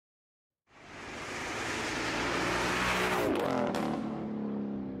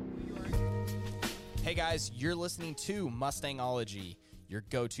Hey guys, you're listening to Mustangology, your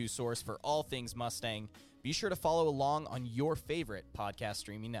go-to source for all things Mustang. Be sure to follow along on your favorite podcast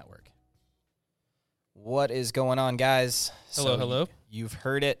streaming network. What is going on, guys? Hello. You've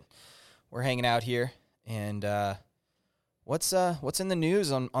heard it. We're hanging out here, and what's in the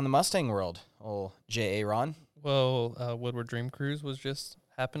news on the Mustang world? Old J.A. Ron. Well, Woodward Dream Cruise was just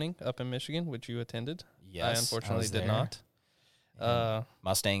happening up in Michigan, which you attended. Yes, I unfortunately was did there. not.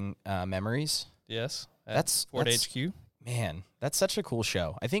 Mustang memories. Yes, at That's Ford HQ. Man, that's such a cool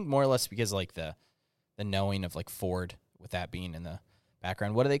show. I think more or less because like the knowing of like Ford with that being in the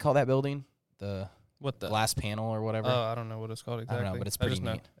background. What do they call that building? The What the glass panel or whatever. Oh, I don't know what it's called exactly. I don't know, but it's pretty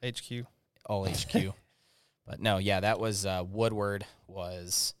neat. HQ. All HQ. But no, yeah, that was Woodward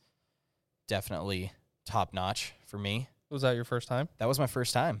was definitely top notch for me. Was that your first time? That was my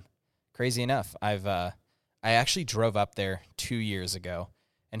first time. Crazy enough, I actually drove up there 2 years ago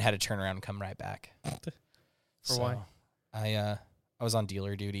and had to turn around and come right back. Why? I was on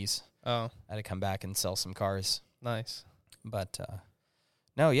dealer duties. Oh, I had to come back and sell some cars. nice. But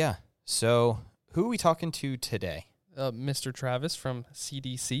no, yeah. So who are we talking to today? Mr. Travis from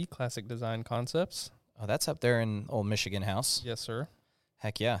CDC, Classic Design Concepts. Oh, that's up there in old Michigan House. Yes, sir.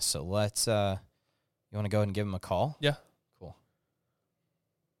 Heck yeah. So let's, you want to go ahead and give him a call? Yeah. Cool.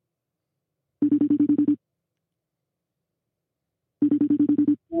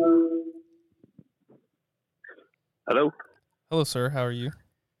 Hello. Hello, sir. How are you?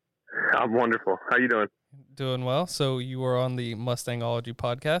 I'm wonderful. How you doing? Doing well. So you were on the Mustangology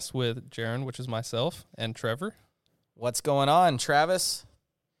podcast with Jaron, which is myself, and Trevor. What's going on, Travis?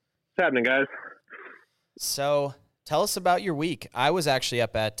 What's happening, guys? So tell us about your week. I was actually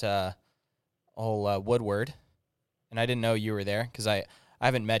up at Woodward, and I didn't know you were there because I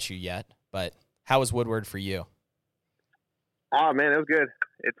haven't met you yet. But how was Woodward for you? Oh man, it was good.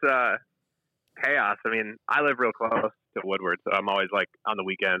 It's chaos. I mean, I live real close to Woodward, so I'm always like on the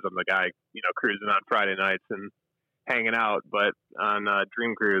weekends. I'm the guy, cruising on Friday nights and hanging out. But on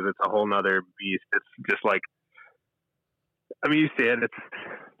Dream Cruise, it's a whole nother beast. It's just like, I mean, you see it. It's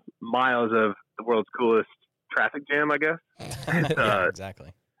miles of the world's coolest traffic jam, I guess. Yeah,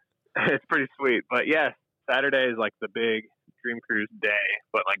 exactly. It's pretty sweet. But yeah, Saturday is like the big Dream Cruise day.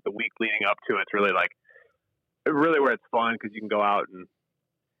 But like the week leading up to it's really where it's fun because you can go out and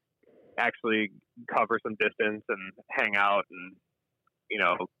actually cover some distance and hang out and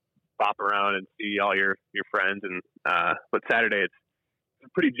bop around and see all your friends. And but Saturday it's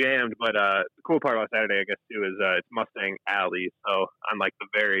pretty jammed. But the cool part about Saturday, I guess, too, is it's Mustang Alley. So on like the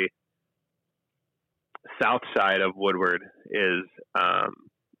very south side of Woodward is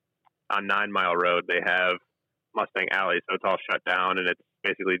on 9 Mile Road. They have Mustang Alley, so it's all shut down, and it's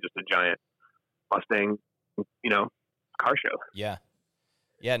basically just a giant Mustang, car show. Yeah.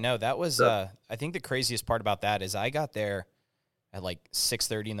 Yeah, no, that was, I think the craziest part about that is I got there at like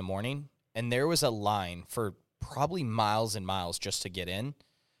 6:30 in the morning, and there was a line for probably miles and miles just to get in,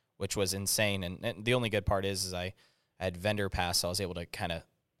 which was insane. And the only good part is I had vendor pass, so I was able to kind of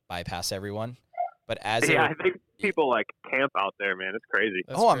bypass everyone. But I think people like camp out there, man. It's crazy.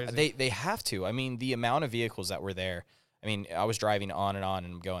 That's crazy. They have to. I mean, the amount of vehicles that were there. I mean, I was driving on and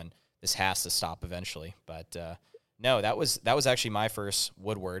I'm going, this has to stop eventually. But no, that was actually my first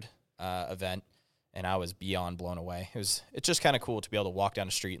Woodward event, and I was beyond blown away. It's just kind of cool to be able to walk down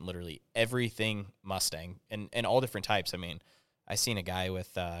the street and literally everything Mustang and all different types. I mean, I seen a guy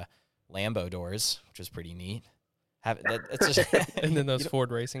with Lambo doors, which was pretty neat. It's just And then those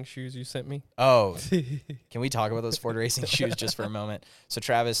Ford racing shoes you sent me. Oh, can we talk about those Ford racing shoes just for a moment? So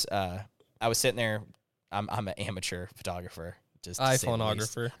Travis, I was sitting there. I'm an amateur photographer, just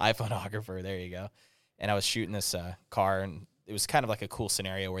iPhoneographer. There you go. And I was shooting this car, and it was kind of like a cool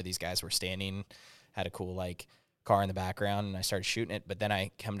scenario where these guys were standing, had a cool like car in the background, and I started shooting it. But then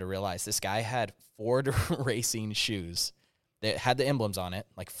I come to realize this guy had Ford racing shoes that had the emblems on it,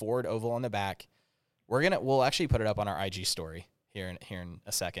 like Ford oval on the back. We'll actually put it up on our IG story here in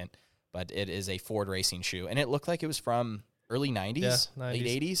a second, but it is a Ford racing shoe, and it looked like it was from early 90s,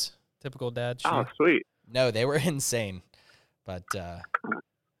 late 80s. Typical dad shoe. Oh, sweet. No, they were insane, but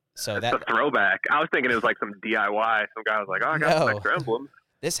so that's a throwback. I was thinking it was like some DIY. Some guy was like, "Oh, I got some extra emblems."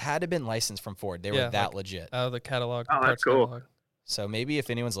 This had to have been licensed from Ford. They were that legit. Out of the catalog. Oh, that's cool. Catalog. So maybe if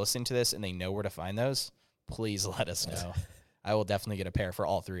anyone's listening to this and they know where to find those, please let us know. I will definitely get a pair for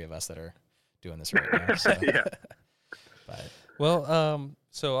all three of us that are doing this right now. So. Yeah. Well,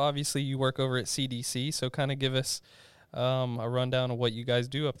 so obviously you work over at CDC, so kind of give us a rundown of what you guys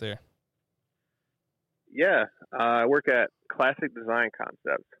do up there. Yeah, I work at Classic Design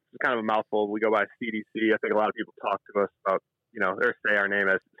Concepts. It's kind of a mouthful. We go by CDC. I think a lot of people talk to us about, or say our name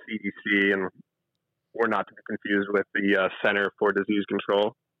as CDC, and or not to be confused with the Center for Disease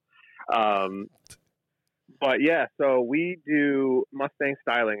Control. But yeah, so we do Mustang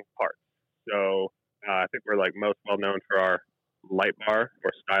styling parts. So I think we're like most well known for our light bar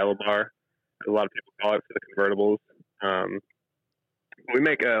or style bar. A lot of people call it for the convertibles. We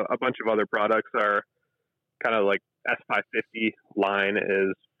make a bunch of other products. Our kind of like S550 line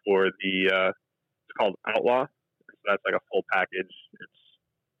is for the it's called Outlaw. So that's like a full package. It's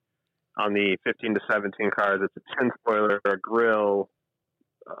on the 15 to 17 cars. It's a 10 spoiler, a grill,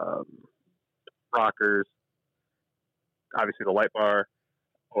 rockers, obviously the light bar,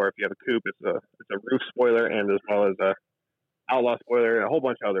 or if you have a coupe, it's a roof spoiler, and as well as a Outlaw spoiler and a whole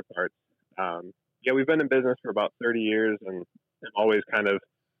bunch of other parts. Yeah, we've been in business for about 30 years, and have always kind of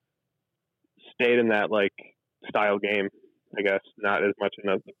stayed in that like style game, I guess. Not as much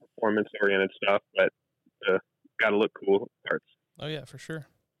in the performance oriented stuff, but got to look cool parts. Oh yeah, for sure.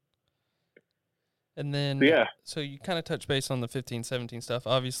 And then, so you kind of touch base on the 15, 17 stuff.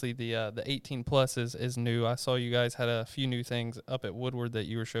 Obviously, the 18 plus is new. I saw you guys had a few new things up at Woodward that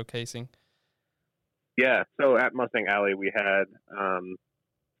you were showcasing. Yeah, so at Mustang Alley, we had an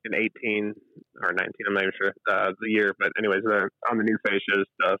 18 or 19, I'm not even sure the year, but anyways, on the new fascias,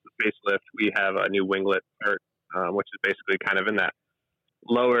 the facelift, we have a new winglet part, which is basically kind of in that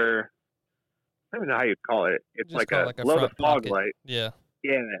lower, I don't know how you'd call it. It's like a below the fog light. Yeah.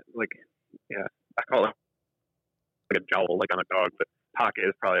 Yeah, I call it like a jowl, like on a dog, but pocket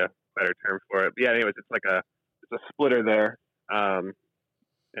is probably a better term for it. But yeah, anyways, it's a splitter there, and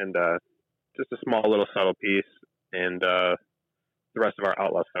just a small little subtle piece, and the rest of our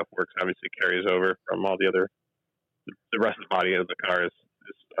Outlaw stuff works. Obviously, carries over from all the other. The rest of the body of the car is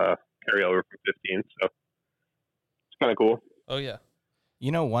carry over from 15, so it's kind of cool. Oh yeah.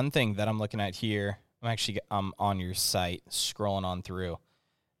 You know, one thing that I'm looking at here, I'm on your site scrolling on through.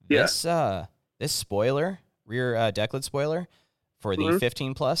 Yeah. This spoiler, rear deck lid spoiler for the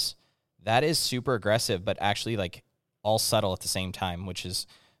 15 plus, that is super aggressive, but actually like all subtle at the same time, which is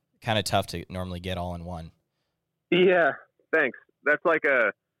kind of tough to normally get all in one. Yeah, thanks. That's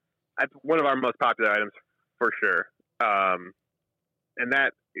that's one of our most popular items for sure. And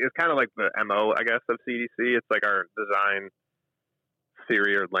that is kind of like the MO, I guess, of CDC. It's like our design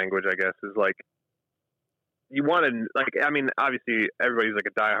theory or language, I guess, is like, you want to, like, I mean, obviously everybody's like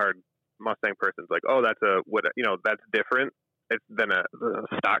a diehard Mustang person's like, oh, that's different than a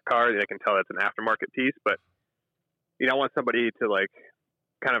stock car. They can tell that's an aftermarket piece, but you don't want somebody to like,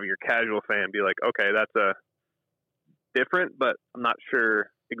 kind of your casual fan be like, okay, that's a different, but I'm not sure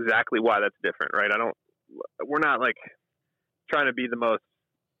exactly why that's different, right? We're not like trying to be the most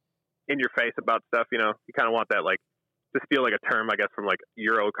in your face about stuff, you know. You kind of want that, like, to steal like a term, I guess, from like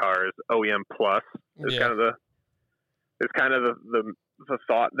Euro cars, OEM plus is kind of the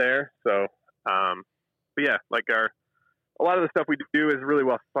thought there. So, but yeah, like a lot of the stuff we do is really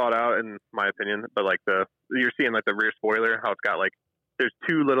well thought out, in my opinion. But like you're seeing like the rear spoiler, how it's got like, there's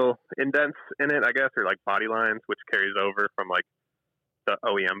two little indents in it, I guess, or like body lines, which carries over from like the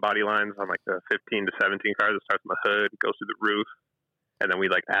OEM body lines on like the 15 to 17 cars. It starts from the hood, goes through the roof, and then we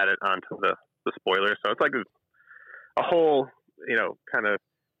like add it onto the spoiler. So it's like a whole, you know, kind of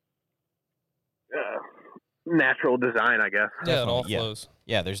natural design, I guess. Yeah, it all flows.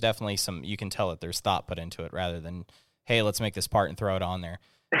 Yeah, there's definitely you can tell that there's thought put into it rather than, hey, let's make this part and throw it on there.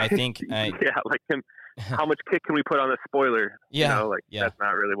 I think. How much kick can we put on the spoiler? Yeah. You know, that's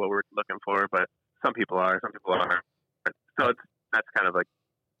not really what we're looking for, but some people are, some people aren't. So that's kind of like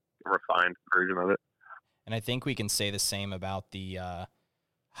a refined version of it. And I think we can say the same about the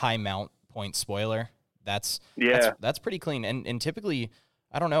high mount point spoiler. That's pretty clean. And typically,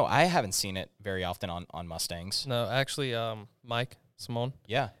 I don't know, I haven't seen it very often on Mustangs. No, actually, Mike Simone.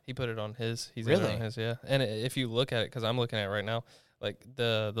 Yeah. He put it on his. He's really on his, yeah. And if you look at it, because I'm looking at it right now, like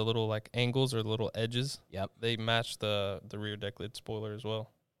the little like angles or the little edges, they match the rear deck lid spoiler as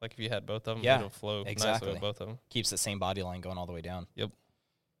well. Like if you had both of them, it'll flow nicely with both of them. Keeps the same body line going all the way down. Yep.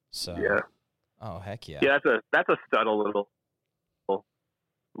 So oh heck yeah. Yeah, that's a subtle little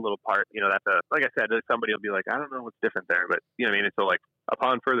part. You know, like I said, somebody will be like, I don't know what's different there, but you know what I mean. It's so like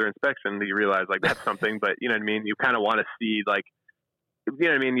upon further inspection, you realize like that's something. But you know what I mean. You kind of want to see like, you know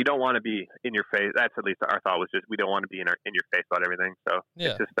what I mean. You don't want to be in your face. That's at least our thought was just we don't want to be in your face about everything. So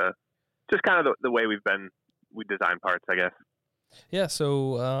it's just kind of the way we design parts, I guess. Yeah.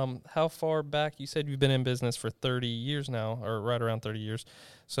 So how far back? You said you've been in business for 30 years now, or right around 30 years.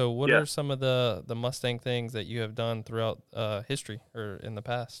 So what are some of the Mustang things that you have done throughout history or in the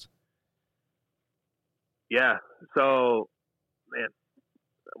past? Yeah. So, man,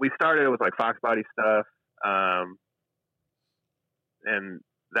 we started with like Fox body stuff. And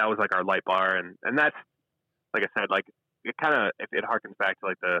that was like our light bar, and that's, like I said, like it kind of, it harkens back to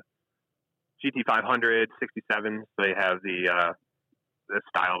like the GT500 67s. They have the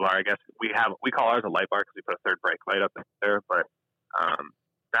style bar, I guess. We call ours a light bar because we put a third brake light up there, but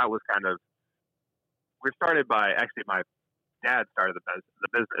that was kind of, we're started by, actually my dad started the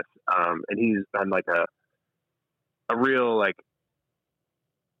business, and he's been like a real like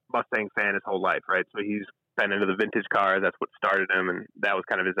Mustang fan his whole life, right? So he's been into the vintage car. That's what started him, and that was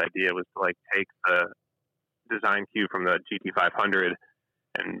kind of his idea, was to like take the design cue from the GT500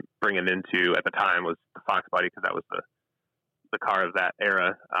 and bring it into, at the time, was the Fox body, because that was the car of that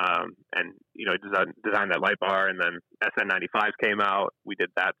era. And you know, designed that light bar, and then SN95s came out. We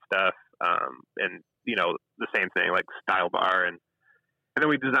did that stuff, and you know, the same thing, like style bar, and then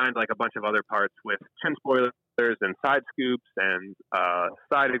we designed like a bunch of other parts with chin spoilers and side scoops and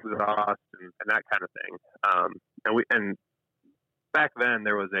side exhaust and that kind of thing. And back then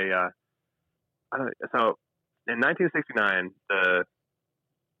there was so in 1969, the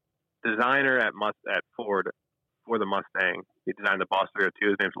designer at Ford for the Mustang, he designed the Boss 302.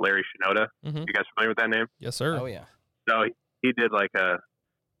 His name's Larry Shinoda. Mm-hmm. You guys familiar with that name? Yes, sir. Oh yeah. So he did like a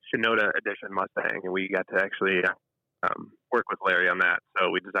Shinoda edition Mustang, and we got to actually work with Larry on that. So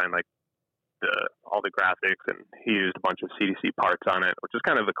we designed like all the graphics, and he used a bunch of CDC parts on it, which is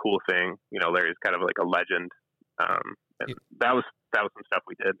kind of the cool thing. You know, Larry's kind of like a legend. And that was some stuff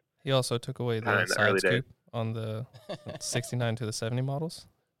we did. He also took away the side scoop on the 69 to the 70 models.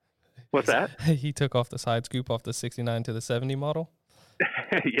 What's that? He took off the side scoop off the 69 to the 70 model.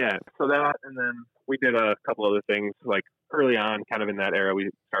 Yeah. So that, and then we did a couple other things like early on, kind of in that era. We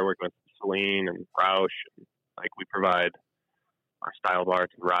started working with Celine and Roush. And, like, we provide our style bar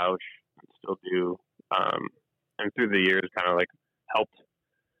to Roush, and still do. And through the years, kind of like helped.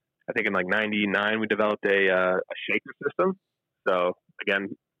 I think in like '99, we developed a shaker system. So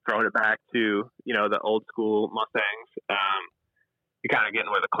again, throwing it back to, you know, the old school Mustangs. You kind of getting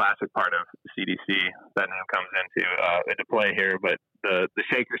where the classic part of CDC, that name, comes into play here. But the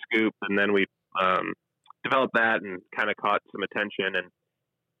shaker scoop, and then we developed that and kind of caught some attention. And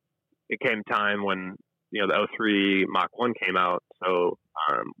it came time when, you know, the 03 Mach 1 came out. So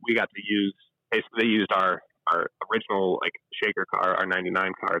we got to use, basically they used our original like shaker car, our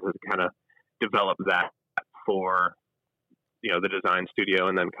 99 car, to kind of develop that for, you know, the design studio,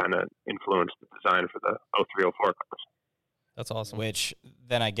 and then kind of influenced the design for the 03, 04 cars. That's awesome. Which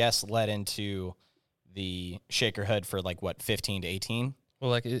then I guess led into the shaker hood for like what, 15 to 18? Well,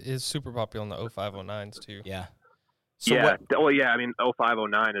 like it is super popular on the 05, 09s too. Yeah. So yeah. Well, yeah. I mean, 05,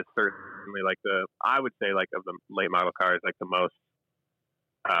 09 is certainly like I would say like of the late model cars, like the most,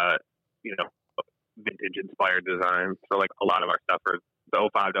 you know, vintage inspired design. So like a lot of our stuff for the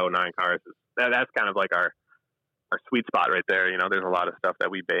 05 to 09 cars, that's kind of like our sweet spot right there. You know, there's a lot of stuff that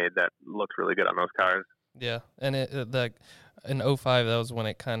we made that looks really good on those cars. Yeah, and like in 05, that was when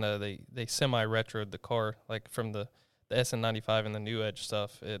it kind of they semi-retroed the car, like from the SN95 and the New Edge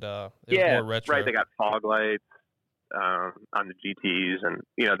stuff. It was more retro. Right. They got fog lights on the GTs, and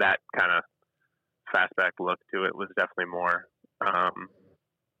you know, that kind of fastback look to it was definitely more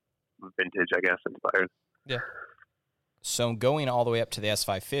vintage, I guess, inspired. Yeah. So going all the way up to the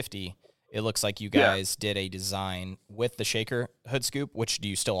S550, it looks like you guys did a design with the shaker hood scoop, which do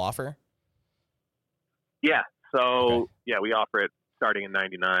you still offer? Yeah. So, yeah, we offer it starting in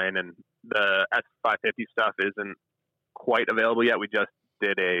 99, and the S550 stuff isn't quite available yet. We just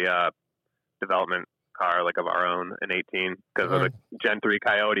did a development car like of our own in 18 because of the Gen 3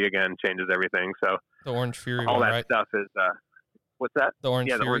 Coyote, again, changes everything. So the Orange Fury, all that right? stuff is, what's that? The Orange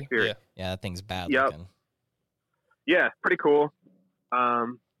Fury. The Orange Fury. Yeah, that thing's bad looking. Yeah, pretty cool.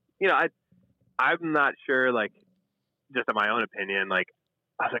 You know, I'm not sure, like, just in my own opinion, like,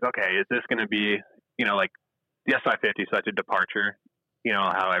 I was like, okay, is this going to be, you know, like, the S550 is such a departure, you know,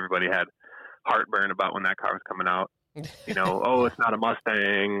 how everybody had heartburn about when that car was coming out, you know, oh, it's not a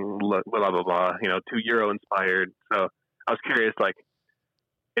Mustang, blah, blah, blah, you know, too Euro inspired. So I was curious, like,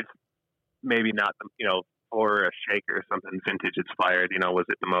 it's maybe not, you know, or a shaker or something vintage inspired, you know, was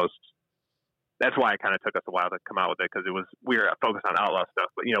it the most, that's why it kind of took us a while to come out with it, because we were focused on outlaw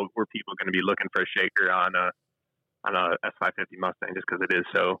stuff, but, you know, were people going to be looking for a shaker on a S550 Mustang just because it is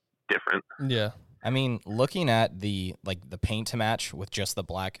so different? Yeah. I mean, looking at the paint to match with just the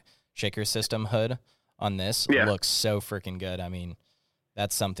black shaker system hood on this looks so freaking good. I mean,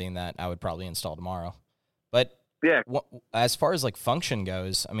 that's something that I would probably install tomorrow. But yeah, as far as like function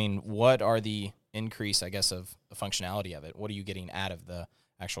goes, I mean, what are the increase, I guess, of the functionality of it? What are you getting out of the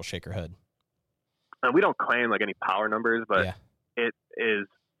actual shaker hood? We don't claim like any power numbers, but it is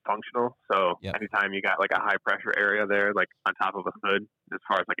functional. So anytime you got like a high pressure area there, like on top of a hood, it's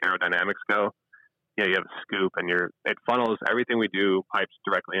far as like aerodynamics go. Yeah, you have a scoop, and it funnels everything we do pipes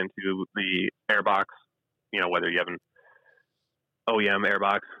directly into the airbox. Whether you have an OEM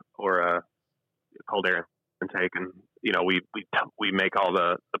airbox or a cold air intake, and we make all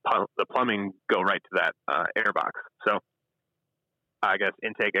the plumbing go right to that airbox. So I guess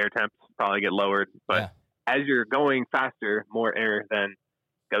intake air temps probably get lowered, but as you're going faster, more air then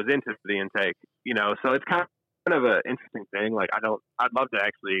goes into the intake. So it's kind of an interesting thing. Like I'd love to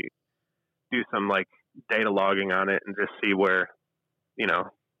actually do some like data logging on it and just see where,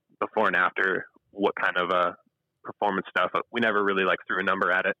 before and after, what kind of performance stuff. We never really like threw a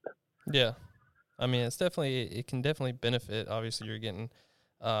number at it. Yeah. I mean, it can definitely benefit. Obviously you're getting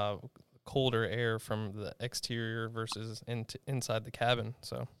colder air from the exterior versus inside the cabin.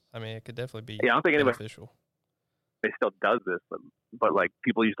 So, I mean, it could definitely be I don't think beneficial. Anybody still does this, but like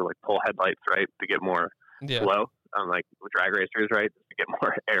people used to like pull headlights, right, to get more flow on like drag racers, right, to get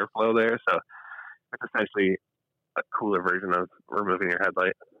more airflow there. So it's essentially a cooler version of removing your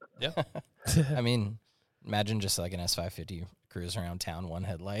headlight. Yeah. I mean, imagine just like an S550 cruise around town, one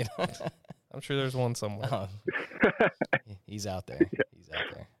headlight. I'm sure there's one somewhere. He's out there. Yeah. He's out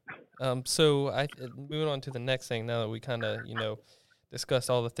there. So moving on to the next thing, now that we kind of, discussed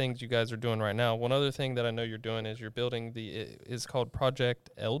all the things you guys are doing right now. One other thing that I know you're doing is you're building it's called Project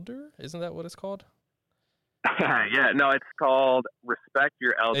Elder. Isn't that what it's called? Yeah, no, it's called Respect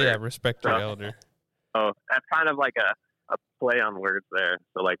Your Elder. Yeah, Respect Your Elder. Oh, that's kind of like a play on words there.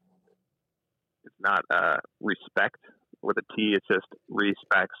 So like, it's not respect with a T, it's just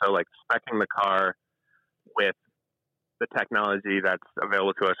respect. So like speccing the car with the technology that's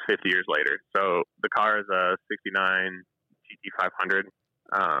available to us 50 years later. So the car is a 69 GT500.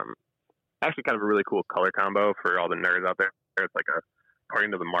 Actually kind of a really cool color combo for all the nerds out there. It's like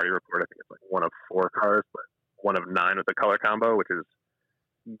according to the Marty report, I think it's like one of 4 cars, but one of 9 with the color combo, which is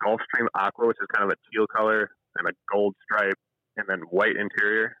Gulfstream Aqua, which is kind of a teal color, and a gold stripe, and then white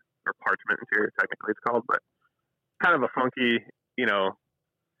interior, or parchment interior, technically it's called, but kind of a funky, 60s,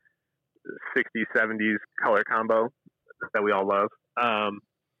 70s color combo that we all love.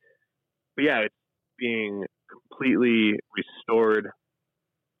 But yeah, it's being completely restored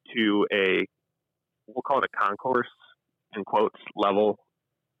to we'll call it a concourse, in quotes, level,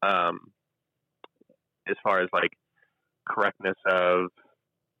 as far as like correctness of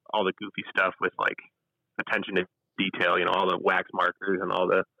all the goofy stuff with like attention to detail, all the wax markers and all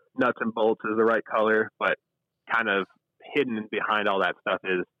the nuts and bolts is the right color, but kind of hidden behind all that stuff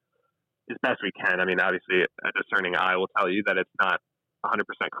is as best we can. I mean, obviously a discerning eye will tell you that it's not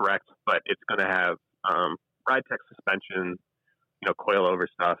 100% correct, but it's going to have ride tech suspension, coil over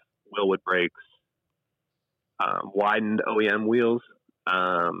stuff, Wilwood brakes, widened OEM wheels,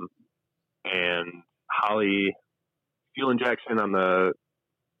 and Holley fuel injection on the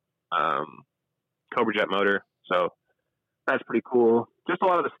Cobra Jet motor. So that's pretty cool. Just a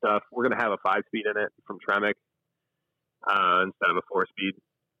lot of the stuff. We're going to have a 5-speed in it from Tremec instead of a 4-speed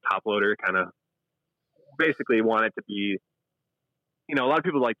top loader. Kind of basically want it to be, a lot of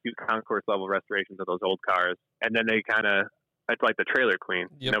people like do concourse level restorations of those old cars, and then they it's like the trailer queen.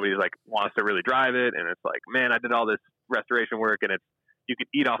 Yep. Nobody like wants to really drive it, and it's like, man, I did all this restoration work, and you could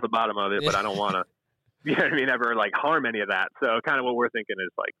eat off the bottom of it, but I don't want to, ever like harm any of that. So kind of what we're thinking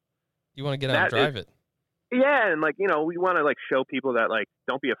is like, you want to get out and drive it. Yeah, and like, we want to like show people that like,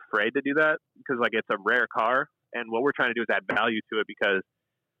 don't be afraid to do that, because like it's a rare car, and what we're trying to do is add value to it, because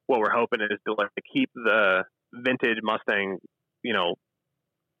what we're hoping is to like keep the vintage Mustang,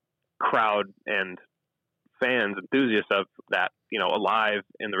 crowd and fans, enthusiasts of that, alive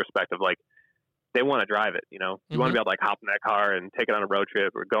in the respect of like, they want to drive it, you want to be able to like hop in that car and take it on a road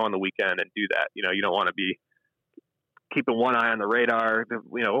trip or go on the weekend and do that. You don't want to be keeping one eye on the radar,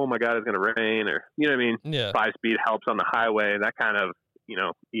 oh my God, it's going to rain, or, you know what I mean? Yeah. 5-speed helps on the highway. That kind of,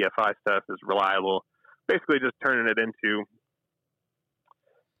 EFI stuff is reliable. Basically just turning it into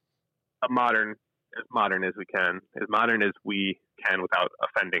as modern as we can, as modern as we can without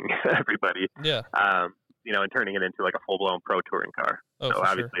offending everybody. Yeah. And turning it into like a full-blown pro touring car. Oh, so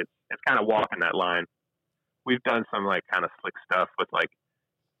obviously it's kind of walking that line. We've done some like kind of slick stuff with like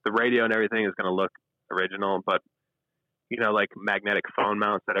the radio and everything is going to look original, but like magnetic phone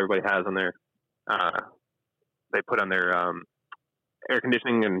mounts that everybody has on their, they put on their air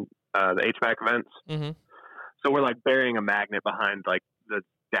conditioning and the HVAC vents. Mm-hmm. So we're like burying a magnet behind like the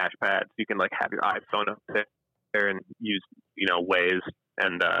dash pad, so you can like have your iPhone up there and use Waze.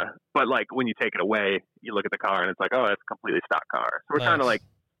 And but like when you take it away, you look at the car and it's like, oh, that's a completely stock car. So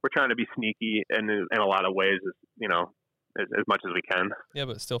we're trying to be sneaky in a lot of ways, as much as we can. Yeah,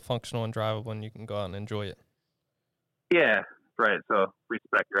 but still functional and drivable, and you can go out and enjoy it. Yeah, right. So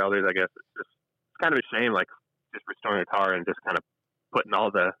respect your elders, I guess. It's kind of a shame, like just restoring a car and just kind of putting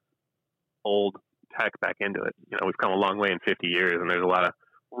all the old tech back into it. You know, we've come a long way in 50 years, and there's a lot of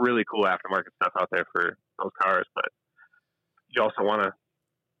really cool aftermarket stuff out there for those cars. But you also want to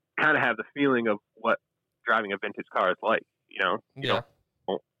kind of have the feeling of what driving a vintage car is like. You know,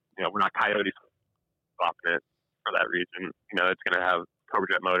 we're not Coyotes swapping it for that reason. You know, it's going to have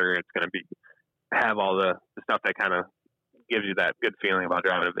turbojet motor. It's going to have all the stuff that kind of gives you that good feeling about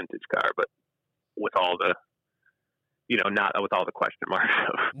driving a vintage car, but with all the, not with all the question marks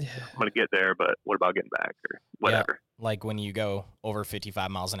of I'm going to get there, but what about getting back or whatever. Yeah, like when you go over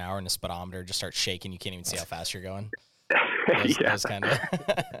 55 miles an hour and the speedometer just starts shaking, you can't even see how fast you're going. Those kind of.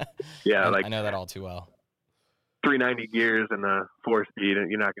 Yeah, I know that all too well. 390 gears and a 4-speed, and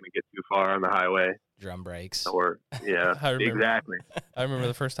you're not going to get too far on the highway. Drum brakes. Or exactly. I remember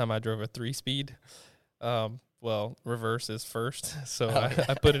the first time I drove a 3-speed. Well, reverse is first, so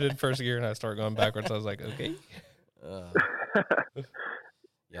I put it in first gear and I started going backwards. I was like, okay.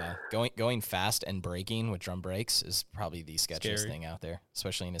 Yeah, going fast and braking with drum brakes is probably the sketchiest thing out there,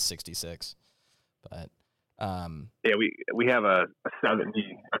 especially in a 66. But yeah, we have a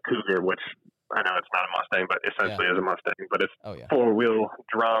 70, a Cougar, which I know it's not a Mustang, but essentially is a Mustang. But it's 4-wheel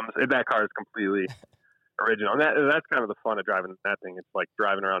drums. That car is completely original, and that's kind of the fun of driving that thing. It's like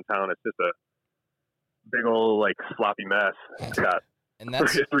driving around town. It's just a big old like sloppy mess. It's got and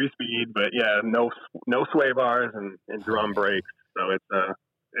that's 3-speed, but no sway bars and drum brakes. So it's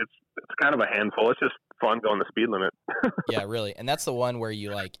kind of a handful. It's just fun going the speed limit. Yeah, really. And that's the one where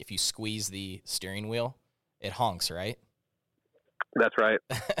you if you squeeze the steering wheel, it honks, right? That's right.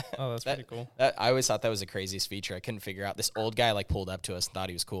 Oh, that's pretty cool. I always thought that was the craziest feature. I couldn't figure out. This old guy pulled up to us and thought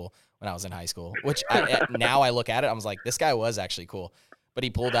he was cool when I was in high school, which now I look at it, I was like, this guy was actually cool. But he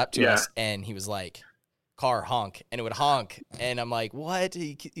pulled up to us and he was like, car honk, and it would honk. And I'm like, what?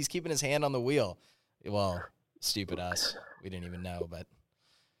 He's keeping his hand on the wheel. Well, stupid us. We didn't even know, but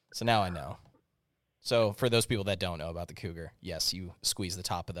so now I know. So for those people that don't know about the Cougar, yes, you squeeze the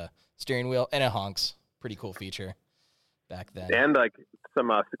top of the steering wheel and it honks. Pretty cool feature back then. And some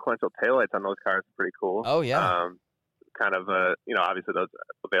sequential taillights on those cars are pretty cool. Oh yeah. Kind of obviously those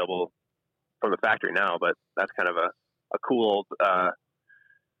are available from the factory now, but that's kind of a cool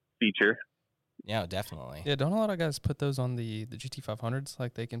feature. Yeah, definitely. Yeah, don't a lot of guys put those on the GT500s?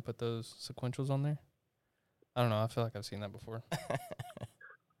 Like they can put those sequentials on there? I don't know. I feel like I've seen that before.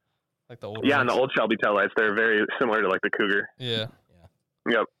 Like the old and the old Shelby taillights, they're very similar to like the Cougar. Yeah.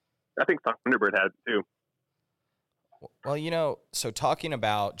 Yep. I think Thunderbird had it too. Well, so talking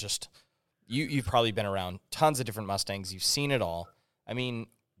about just you've probably been around tons of different Mustangs. You've seen it all. I mean,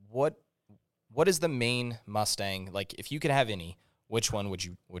 what is the main Mustang? Like, if you could have any, which one would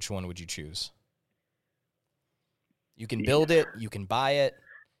you choose? You can build it. You can buy it.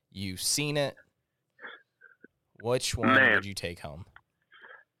 You've seen it. Which one would you take home?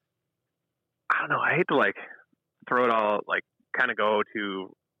 I don't know. I hate to throw it all kind of go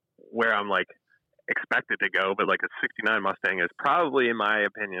to where I'm expected to go, but a 69 Mustang is probably, in my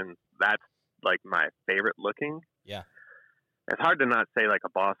opinion, that's my favorite looking. Yeah. It's hard to not say a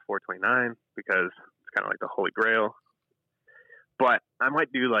Boss 429 because it's kind of the holy grail. But I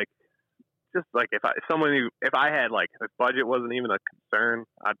might do if I had if budget wasn't even a concern,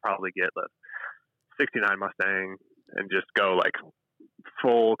 I'd probably get the 69 Mustang and just go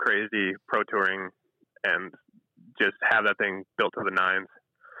full crazy pro touring and just have that thing built to the nines.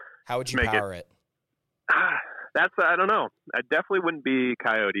 How would you power it? That's I don't know. I definitely wouldn't be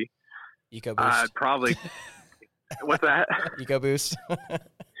Coyote. EcoBoost. I'd probably. What's that? EcoBoost.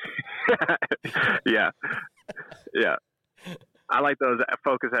 Yeah. I like those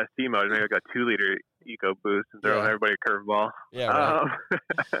Focus ST modes. Maybe a 2-liter EcoBoost and throw everybody a curveball. Yeah. Right.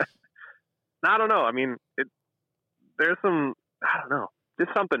 I don't know. I mean, there's some. I don't know.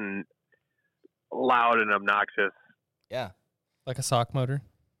 Just something loud and obnoxious. Yeah. Like a sock motor.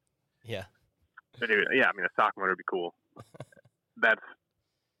 Yeah. Yeah, I mean, a sock motor would be cool. I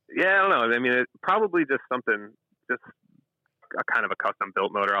don't know. I mean, it's probably just something, just a kind of a custom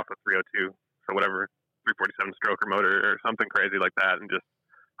built motor off of 302. So whatever, 347 stroker motor or something crazy like that, and just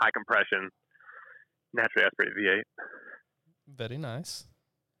high compression, naturally aspirated V8. Very nice.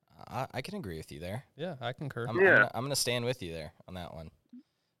 I can agree with you there. Yeah, I concur. I'm going to stand with you there on that one.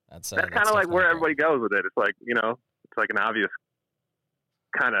 That's kind of where everybody goes with it. It's it's an obvious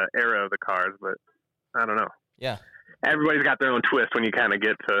kind of era of the cars, but I don't know. Yeah. Everybody's got their own twist when you kind of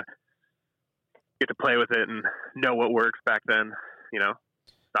get to play with it and know what works back then,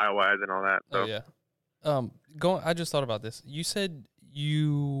 style wise and all that. So. Oh yeah. I just thought about this. You said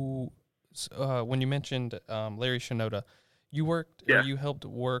when you mentioned Larry Shinoda, You worked, or you helped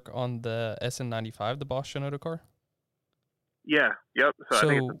work on the SN95, the Bosch Shinoda car? Yeah. Yep. So I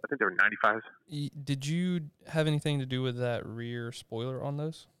think they were 95s. Did you have anything to do with that rear spoiler on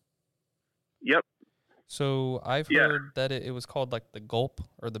those? Yep. So I've heard that it was called like the Gulp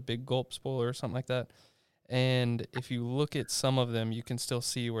or the Big Gulp spoiler or something like that. And if you look at some of them, you can still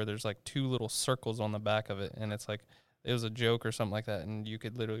see where there's like 2 little circles on the back of it. And it's like, it was a joke or something like that. And you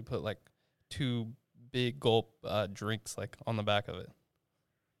could literally put like 2 Big Gulp drinks like on the back of it.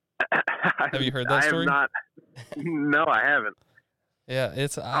 Have you heard that story? I have not. No, I haven't. Yeah,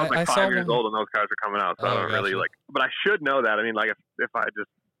 it's. I was like 5 years old when those cars were coming out, so I don't really like. But I should know that. I mean, like if I just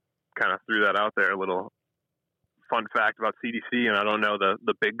kind of threw that out there, a little fun fact about CDC, and I don't know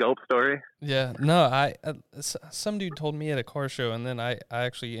the Big Gulp story. Yeah, no, some dude told me at a car show, and then I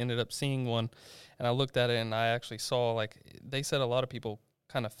actually ended up seeing one, and I looked at it, and I actually saw like they said a lot of people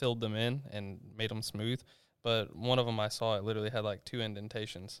kind of filled them in and made them smooth. But one of them I saw, it literally had like 2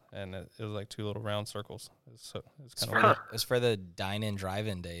 indentations, and it was like 2 little round circles. It's kind of It's for the dine-in,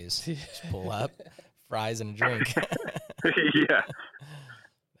 drive-in days. Just pull up, fries and a drink. Yeah,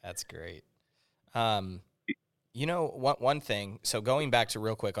 that's great. You know, one thing. So going back to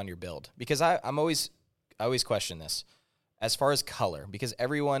real quick on your build, because I always question this as far as color, because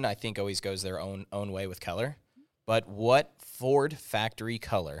everyone I think always goes their own way with color. But what Ford factory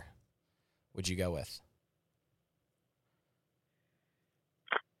color would you go with?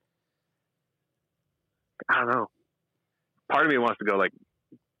 I don't know. Part of me wants to go like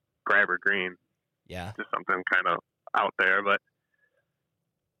grabber green. Yeah. Just something kind of out there, but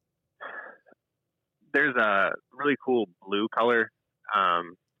there's a really cool blue color.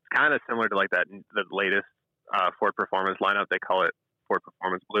 It's kind of similar to like the latest Ford Performance lineup. They call it Ford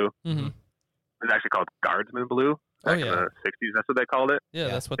Performance Blue. Mm-hmm. It's actually called Guardsman Blue. Back in the 60s, that's what they called it. Yeah,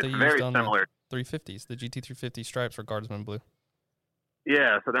 that's what they used very on similar. The 350s. The GT350 stripes were Guardsman Blue.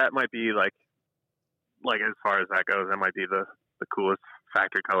 Yeah, so that might be like as far as that goes, that might be the coolest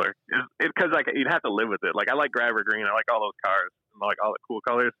factory color. Because like you'd have to live with it. Like I like grabber green. I like all those cars. I like all the cool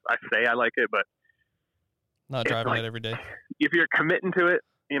colors. I say I like it, but not driving it every day. If you're committing to it,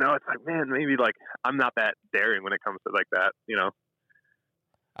 you know, it's like, man, maybe like I'm not that daring when it comes to like that, you know.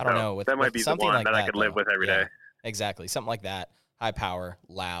 I don't know. That might be the one like that I could live with every day. Exactly. Something like that. High power,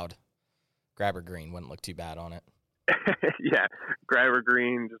 loud. Grabber green wouldn't look too bad on it. Yeah. Grabber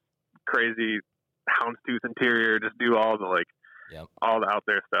green, just crazy houndstooth interior, just do all the all the out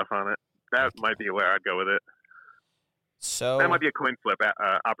there stuff on it. That might be where I'd go with it. So that might be a coin flip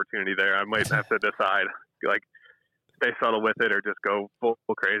opportunity there. I might have to decide, like, stay subtle with it or just go full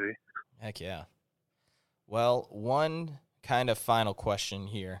crazy. Heck yeah. Well, one kind of final question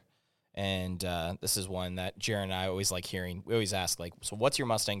here, and this is one that Jared and I always like hearing. We always ask, like, so what's your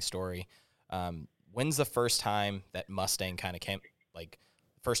Mustang story? When's the first time that Mustang kind of came, like,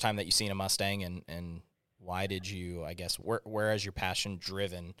 first time that you seen a Mustang, and why did you, I guess, where has your passion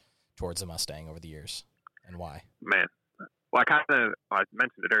driven towards a Mustang over the years, and why? Man, well, I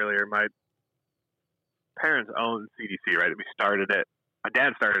mentioned it earlier. My parents owned CDC, right? My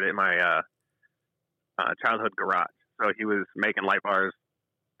dad started it in my childhood garage. So he was making light bars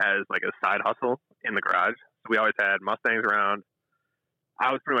as like a side hustle in the garage. So we always had Mustangs around.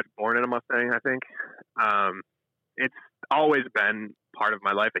 I was pretty much born in a Mustang, I think. It's always been part of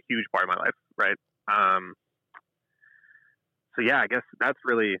my life, a huge part of my life, right? So yeah, I guess that's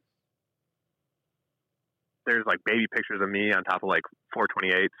really, there's like baby pictures of me on top of like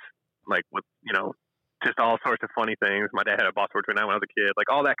 428s, like with, you know, just all sorts of funny things. My dad had a Boss 429 when I was a kid, like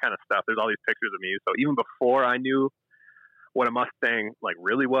all that kind of stuff. There's all these pictures of me. So even before I knew what a Mustang like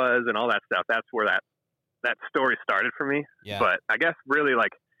really was and all that stuff, that's where that story started for me. Yeah. But I guess really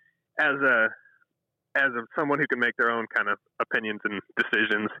like as someone who can make their own kind of opinions and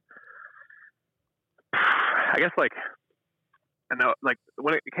decisions, I guess like, I know, like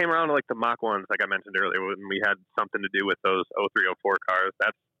when it came around to like the Mach 1s, like I mentioned earlier, when we had something to do with those 03, 04 cars,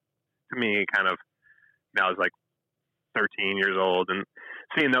 that's to me kind of, I was like 13 years old and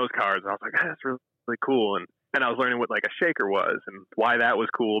seeing those cars, I was like, that's really, really cool. And I was learning what like a shaker was and why that was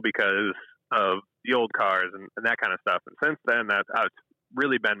cool because of the old cars and that kind of stuff. And since then, that's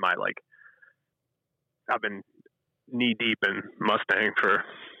really been my like, I've been knee deep in Mustang for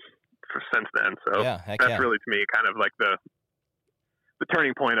since then. So that's really to me kind of like the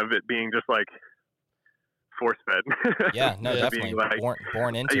turning point of it being just like force fed. Yeah, no, definitely like,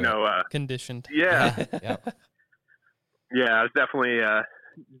 born into you know, conditioned. Yeah. Yeah. Yeah, I was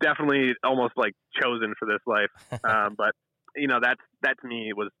definitely almost like chosen for this life. But you know, that's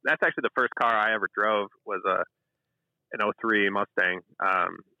actually the first car I ever drove was an 03 Mustang.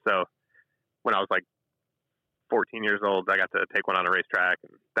 So when I was like 14 years old, I got to take one on a racetrack,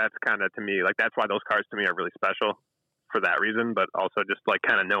 and that's kind of, to me, like, that's why those cars to me are really special for that reason, but also just like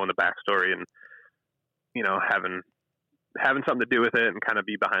kind of knowing the backstory and, you know, having something to do with it and kind of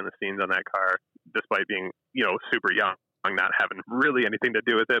be behind the scenes on that car, despite being, you know, super young, not having really anything to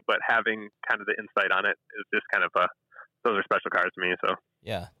do with it, but having kind of the insight on it is just kind of those are special cars to me. So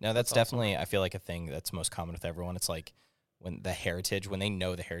yeah, no, that's definitely, I feel like, a thing that's most common with everyone. It's like when they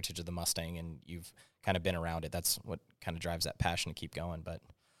know the heritage of the Mustang and you've kind of been around it, that's what kind of drives that passion to keep going. But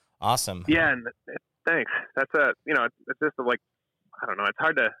awesome. Yeah. And thanks. That's you know, it's just like, I don't know.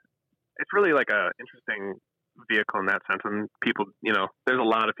 It's really like a interesting vehicle in that sense. And people, you know, there's a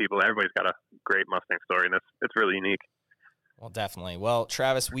lot of people, everybody's got a great Mustang story, and it's really unique. Well, definitely. Well,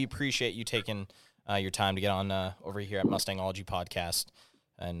 Travis, we appreciate you taking your time to get on over here at Mustangology Podcast.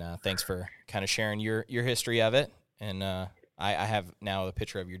 And thanks for kind of sharing your history of it. And I have now a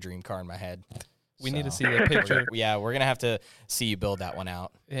picture of your dream car in my head. We need to see the picture. Yeah, we're gonna have to see you build that one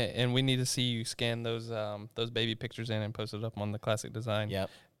out. Yeah, and we need to see you scan those baby pictures in and post it up on the Classic Design.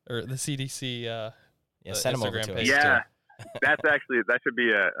 Yep. Or the CDC. Send them over to us. Yeah, that should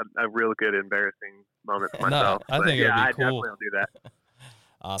be a real good embarrassing moment for myself. No, I think it'd be cool. I definitely will do that.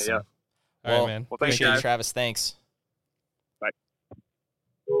 Awesome. Yeah. Well, all right, man. Well, appreciate it, Travis. Thanks. Bye.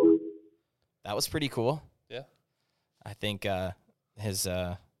 That was pretty cool. Yeah. I think his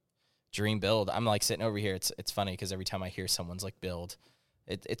dream build. I'm like sitting over here. It's funny because every time I hear someone's like build,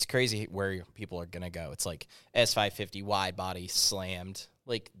 it's crazy where people are gonna go. It's like S550 wide body slammed.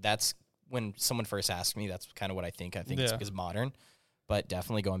 Like that's when someone first asked me. That's kind of what I think. I think it's modern, but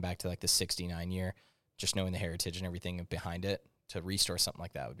definitely going back to like the '69 year, just knowing the heritage and everything behind it to restore something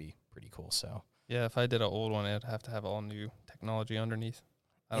like that would be pretty cool. So yeah, if I did an old one, it'd have to have all new technology underneath.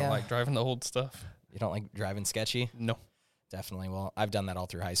 I don't like driving the old stuff. You don't like driving sketchy? No. Definitely. Well, I've done that all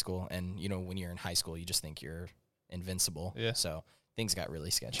through high school. And, you know, when you're in high school, you just think you're invincible. Yeah. So things got really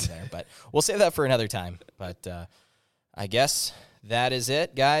sketchy there. But we'll save that for another time. But I guess that is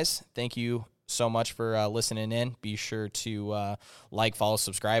it, guys. Thank you so much for listening in. Be sure to like, follow,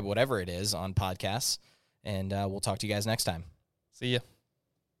 subscribe, whatever it is on podcasts. And we'll talk to you guys next time. See ya.